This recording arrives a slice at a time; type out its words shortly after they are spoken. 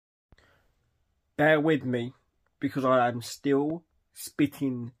bear with me because I am still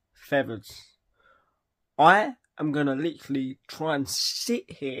spitting feathers. I am going to literally try and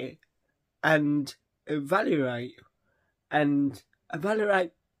sit here and evaluate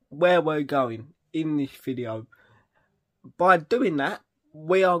where we're going in this video. By doing that,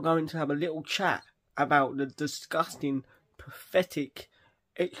 we are going to have a little chat about the disgusting, pathetic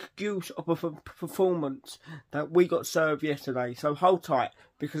excuse of a performance that we got served yesterday. So hold tight,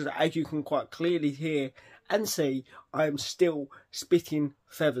 because as you can quite clearly hear and see, I am still spitting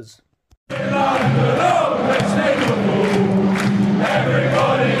feathers. Everybody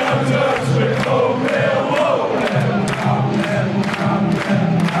knows us with Millwall. Come down to the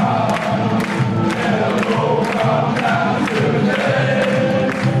net. Come down to the net.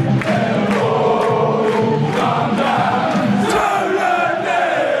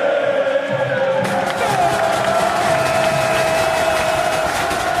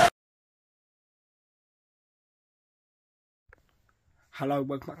 Hello,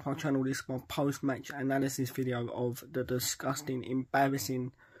 welcome back to my channel. This is my post-match analysis video of the disgusting,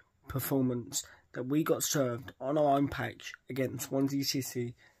 embarrassing performance that we got served on our own patch against Swansea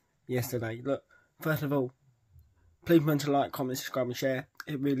City yesterday. Look, first of all, please remember to like, comment, subscribe and share.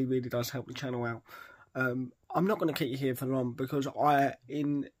 It really, really does help the channel out. I'm not going to keep you here for long, because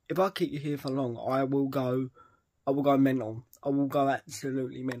if I keep you here for long, I will go mental. I will go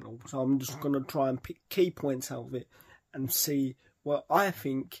absolutely mental. So I'm just going to try and pick key points out of it and see where I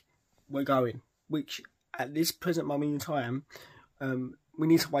think we're going. Which, at this present moment in time, we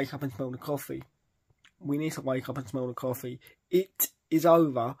need to wake up and smell the coffee. We need to wake up and smell the coffee. It is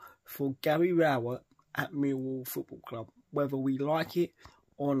over for Gary Rowett at Millwall Football Club, whether we like it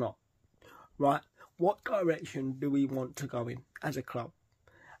or not. Right? What direction do we want to go in as a club?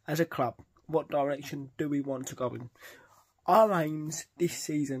 As a club, what direction do we want to go in? Our aims this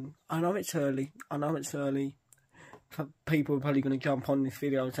season, I know it's early. People are probably going to jump on this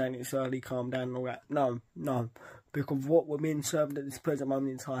video saying it's early, calm down and all that. No. Because what we're being served at this present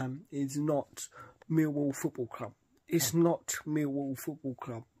moment in time is not Millwall Football Club. It's not Millwall Football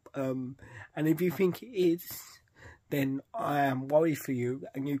Club. And if you think it is, then I am worried for you,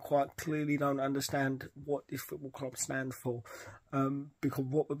 and you quite clearly don't understand what this football club stands for. Because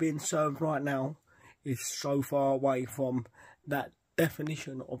what we're being served right now is so far away from that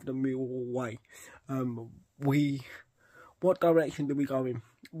definition of the Millwall way. What direction do we go in?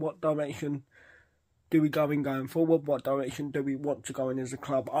 What direction do we go in going forward? What direction do we want to go in as a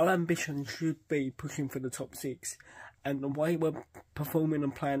club? Our ambition should be pushing for the top 6. And the way we're performing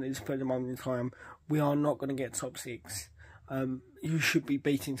and playing at this present moment in time, we are not going to get top 6. You should be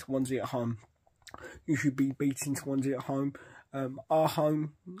beating Swansea at home. You should be beating Swansea at home. Our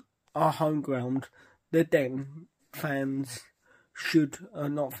home ground, the Den, fans should,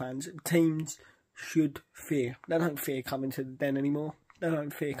 teams should fear. They don't fear coming to the Den anymore. They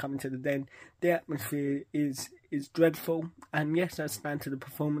don't fear coming to the Den. The atmosphere is dreadful, and yes, that's down to the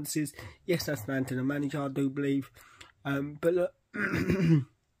performances. Yes, that's down to the manager, I do believe. But look,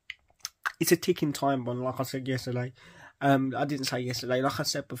 it's a ticking time bomb, like I said yesterday. I didn't say yesterday, like I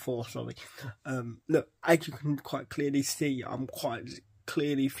said before, sorry. Look, as you can quite clearly see, I'm quite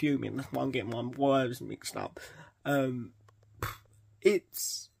clearly fuming. That's why I'm getting my words mixed up.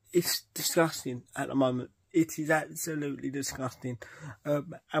 It's disgusting at the moment. It is absolutely disgusting.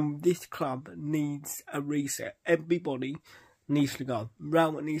 And this club needs a reset. Everybody needs to go.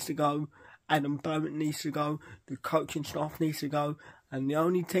 Rowett needs to go. Adam Bowman needs to go. The coaching staff needs to go. And the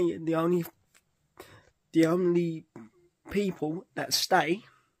only people that stay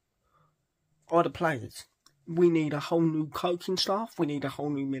are the players. We need a whole new coaching staff. We need a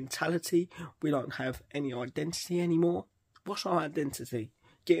whole new mentality. We don't have any identity anymore. What's our identity?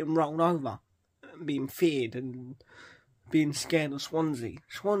 Getting rolled over, being feared and being scared of Swansea.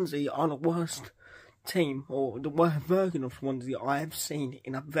 Swansea are the worst team, or the worst version of Swansea I have seen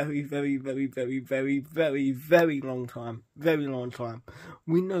in a very, very, very, very, very, very, very long time. Very long time.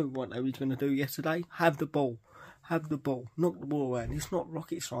 We knew what they were going to do yesterday. Have the ball. Have the ball. Knock the ball around. It's not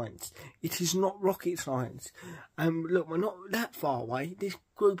rocket science. It is not rocket science. Look, we're not that far away. This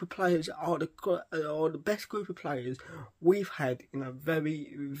group of players are the best group of players we've had in a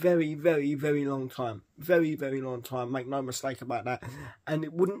very, very, very, very long time. Very, very long time. Make no mistake about that. And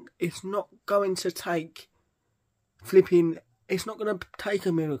it's not going to take it's not going to take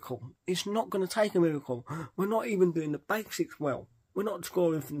a miracle. It's not going to take a miracle. We're not even doing the basics well. We're not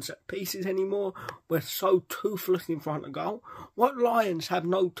scoring from set pieces anymore. We're so toothless in front of goal. What Lions have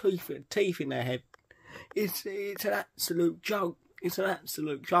no teeth in their head? It's an absolute joke. It's an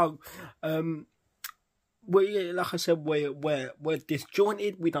absolute joke. like I said, we're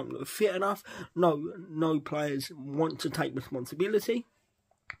disjointed. We don't look fit enough. No players want to take responsibility.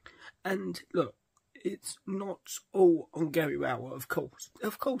 And look, it's not all on Gary Rowell, of course.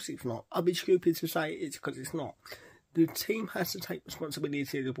 Of course it's not. I'd be stupid to say it's because it's not. The team has to take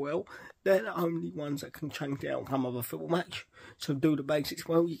responsibility as well. They're the only ones that can change the outcome of a football match. So do the basics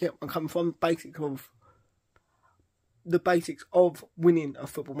well. You get where I'm coming from. The basics of winning a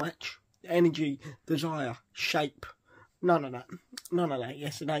football match. Energy, desire, shape. None of that. None of that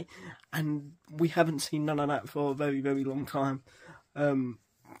yesterday. And we haven't seen none of that for a very, very long time.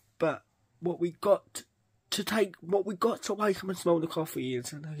 But what we got to wake up and smell the coffee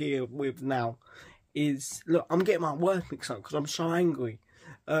is here with now. Is, look, I'm getting my words mixed up because I'm so angry.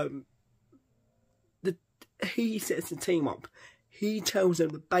 He sets the team up. He tells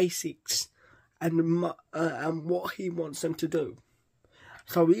them the basics and what he wants them to do.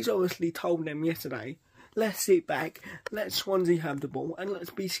 So he's obviously told them yesterday, let's sit back, let Swansea have the ball, and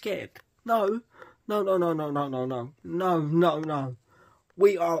let's be scared. No.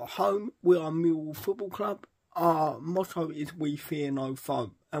 We are at home. We are Millwall Football Club. Our motto is "We fear no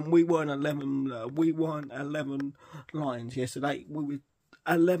foe," and we weren't 11 lions yesterday. We were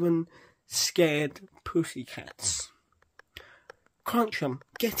 11 scared pussycats. Crunch them,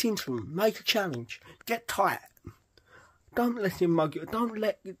 get into them, make a challenge, get tight. Don't let him mug you. Don't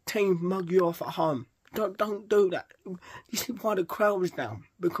let the team mug you off at home. Don't do that. This is why the crowd is down,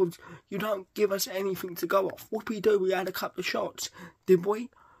 because you don't give us anything to go off. What did we do? We had a couple of shots, did we?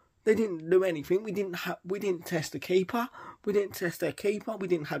 They didn't do anything. We didn't test the keeper. We didn't test their keeper. We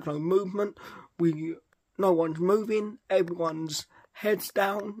didn't have no movement. No one's moving. Everyone's heads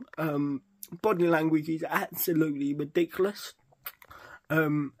down. Body language is absolutely ridiculous.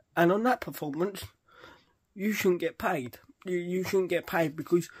 And on that performance, you shouldn't get paid. You shouldn't get paid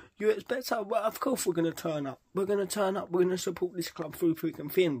because you expect so. Well, of course we're going to turn up. We're going to turn up. We're going to support this club through thick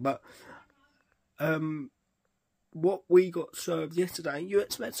and thin. But what we got served yesterday, you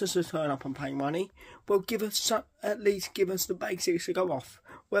expect us to turn up and pay money. Well, at least give us the basics to go off.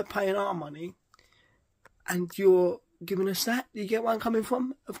 We're paying our money, and you're giving us that. You get where I'm coming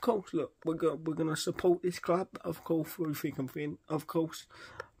from? Of course, look, we're going to support this club, of course, through thick and thin, of course.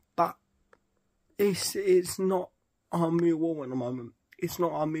 But it's not our Millwall at the moment. It's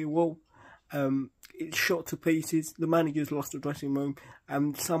not our Millwall. It's shot to pieces. The manager's lost the dressing room,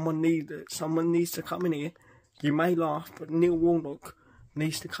 and someone needs to come in here. You may laugh, but Neil Warnock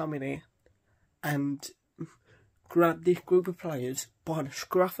needs to come in here and grab this group of players by the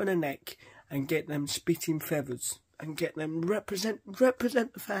scruff of the neck and get them spitting feathers and get them represent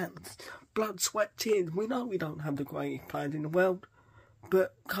the fans. Blood, sweat, tears. We know we don't have the greatest players in the world,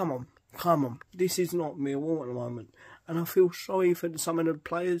 but come on. This is not Millwall at the moment, and I feel sorry for some of the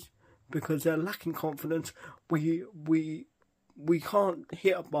players because they're lacking confidence. We can't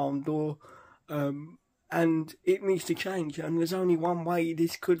hit a barn door. And it needs to change, and there's only one way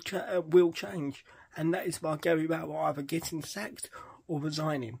this will change, and that is by Gary Rowell either getting sacked or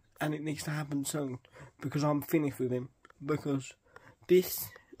resigning, and it needs to happen soon, because I'm finished with him, because this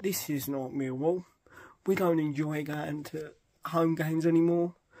is not Millwall. We don't enjoy going to home games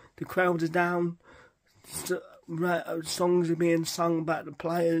anymore. The crowds are down, songs are being sung about the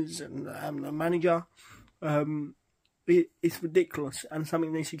players and the manager. It's ridiculous, and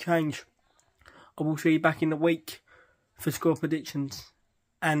something needs to change. I will see you back in the week for score predictions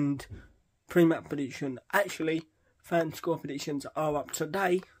and pre-match prediction. Actually, fan score predictions are up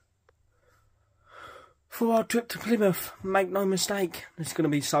today for our trip to Plymouth. Make no mistake, it's going to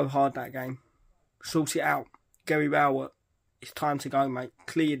be so hard, that game. Sort it out. Gary Rowell, it's time to go, mate.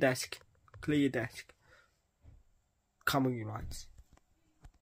 Clear your desk. Come on, you lads.